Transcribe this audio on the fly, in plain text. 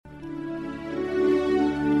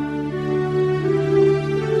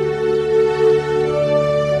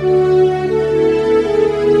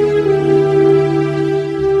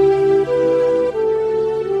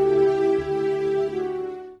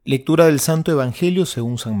Lectura del Santo Evangelio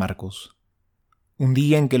según San Marcos. Un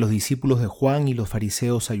día en que los discípulos de Juan y los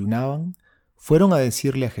fariseos ayunaban, fueron a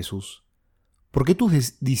decirle a Jesús: ¿Por qué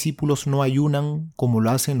tus discípulos no ayunan como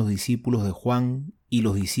lo hacen los discípulos de Juan y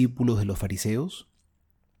los discípulos de los fariseos?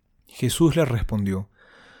 Jesús les respondió: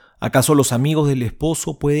 ¿Acaso los amigos del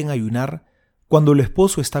esposo pueden ayunar cuando el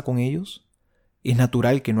esposo está con ellos? Es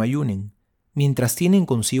natural que no ayunen, mientras tienen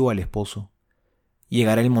consigo al esposo.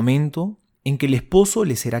 Llegará el momento en que el esposo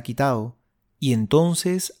les será quitado, y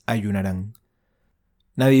entonces ayunarán.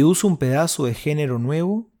 Nadie usa un pedazo de género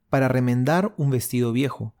nuevo para remendar un vestido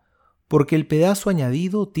viejo, porque el pedazo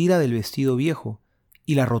añadido tira del vestido viejo,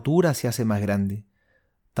 y la rotura se hace más grande.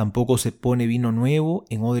 Tampoco se pone vino nuevo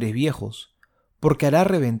en odres viejos, porque hará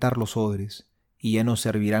reventar los odres, y ya no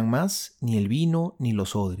servirán más ni el vino ni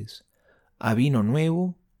los odres. A vino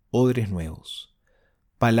nuevo, odres nuevos.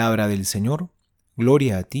 Palabra del Señor.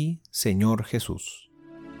 Gloria a ti, Señor Jesús.